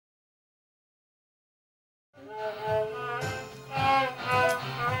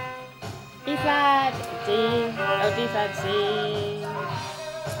flat C.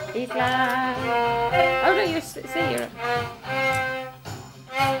 E flat. Oh no, you're C. You're.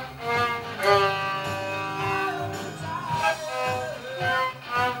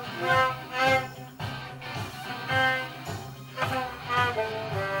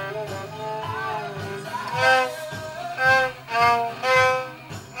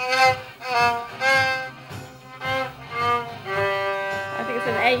 I think it's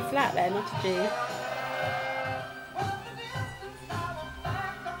an A flat there, not a G.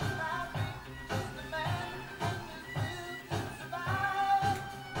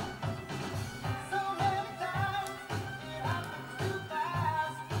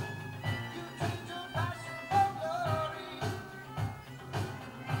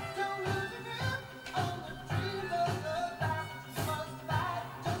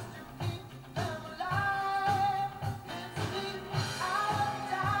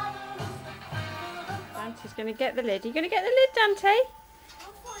 Dante's going to get the lid. Are you going to get the lid, Dante?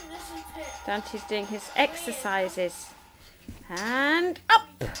 Dante's doing his exercises. And up.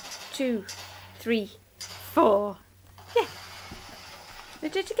 2, 3, 4. Yeah. Do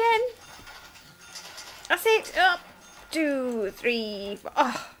it again. That's it. Up. 2, 3, 4.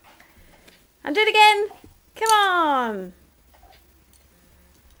 Oh. And do it again. Come on.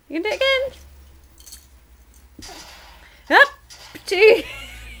 You can do it again. Up. 2.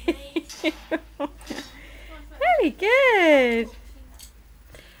 Very good.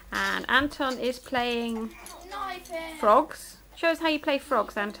 And Anton is playing frogs. Show us how you play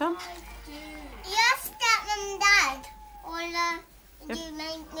frogs, Anton. Yes, get them dead. Or you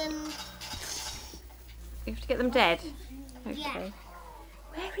make them... You have to get them dead. Okay. Yeah.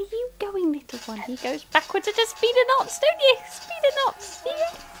 Where are you going, little one? He goes backwards at a speed of knots, don't you? Speed of knots.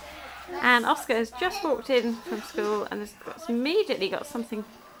 Yeah. And Oscar has just walked in from school and has immediately got something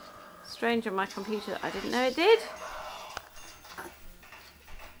strange on my computer that I didn't know it did.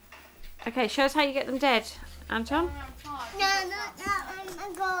 Okay, show us how you get them dead, Anton. No, not that one.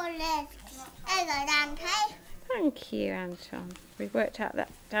 I got a lid. There you go, Dante. Thank you, Anton. We've worked out that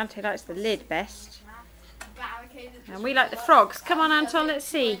Dante likes the lid best. And we like the frogs. Come on, Anton, let's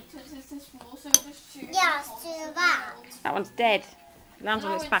see. Yes, do that. That one's dead. Lands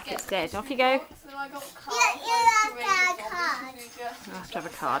on its back, it's dead. Off you go. You have to have a card. I have to have a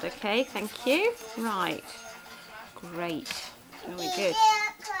card, okay, thank you. Right. Great. Very good.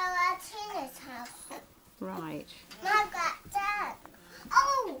 Right.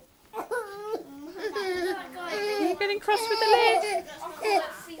 Oh! You're getting cross with the lid.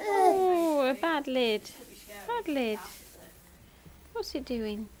 Oh, a bad lid. Bad lid. What's it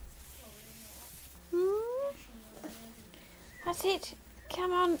doing? That's it.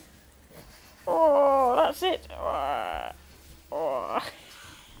 Come on. Oh, that's it. Oh.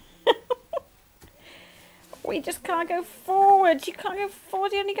 We just can't go forward. You can't go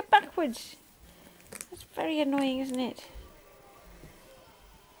forward, you only go backwards. That's very annoying, isn't it?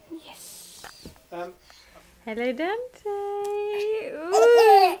 Yes. Hello, Dante.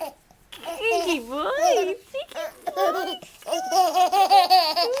 Ooh. Cheeky boy. Cheeky boy.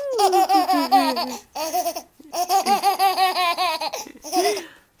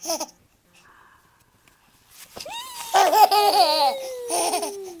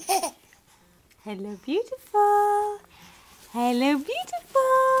 Hello, beautiful. Hello,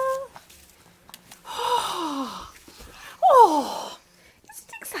 beautiful. Oh, is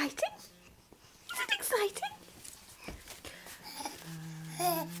it exciting? Is it exciting?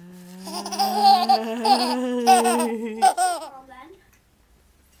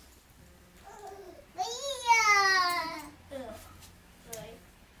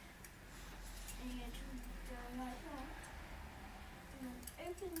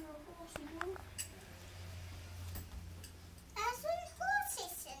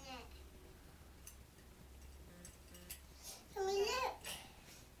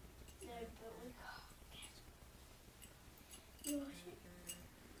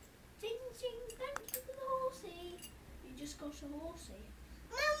 Got a horsey.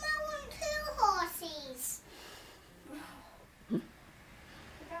 Mum, I want 2 horses.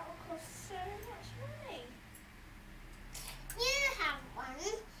 That will cost so much money. You have one,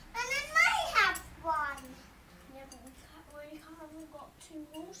 and then I have one. Yeah, but we haven't got 2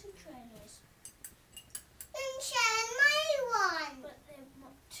 horsey trailers. Then share my one. But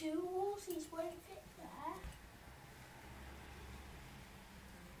 2 horses won't fit there.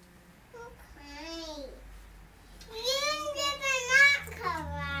 Okay. You give that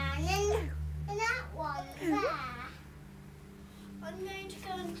caravan and that one there. I'm going to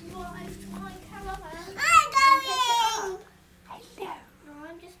go and drive my caravan. I'm going! Hello. No,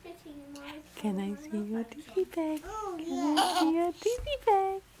 I'm just picking my Can I see your your toothy bag. Oh, Come yeah. on to your toothy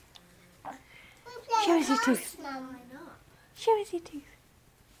bag. Show us your tooth. Show us your tooth.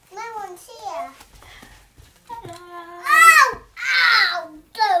 No one's here. Hello. Ow! Ow!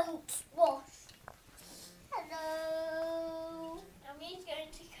 Don't wash. Hello. Mummy's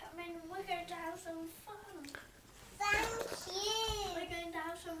going to come in and we're going to have some fun. Thank you. We're going to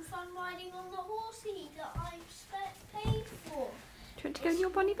have some fun riding on the horsey that I paid for. Do you want to go on your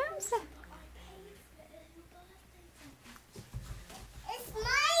bonny bouncer? It's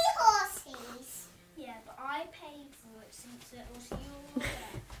my horses. Yeah, but I paid for it since it was your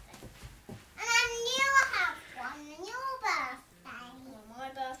birthday. And then you have one on your birthday. Well, my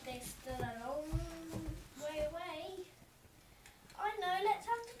birthday's still a long way away. I know, let's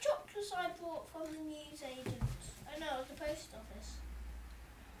have the chocolates I bought from the newsagent. Oh no, the post office.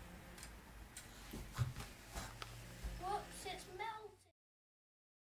 Whoops, it's Mel.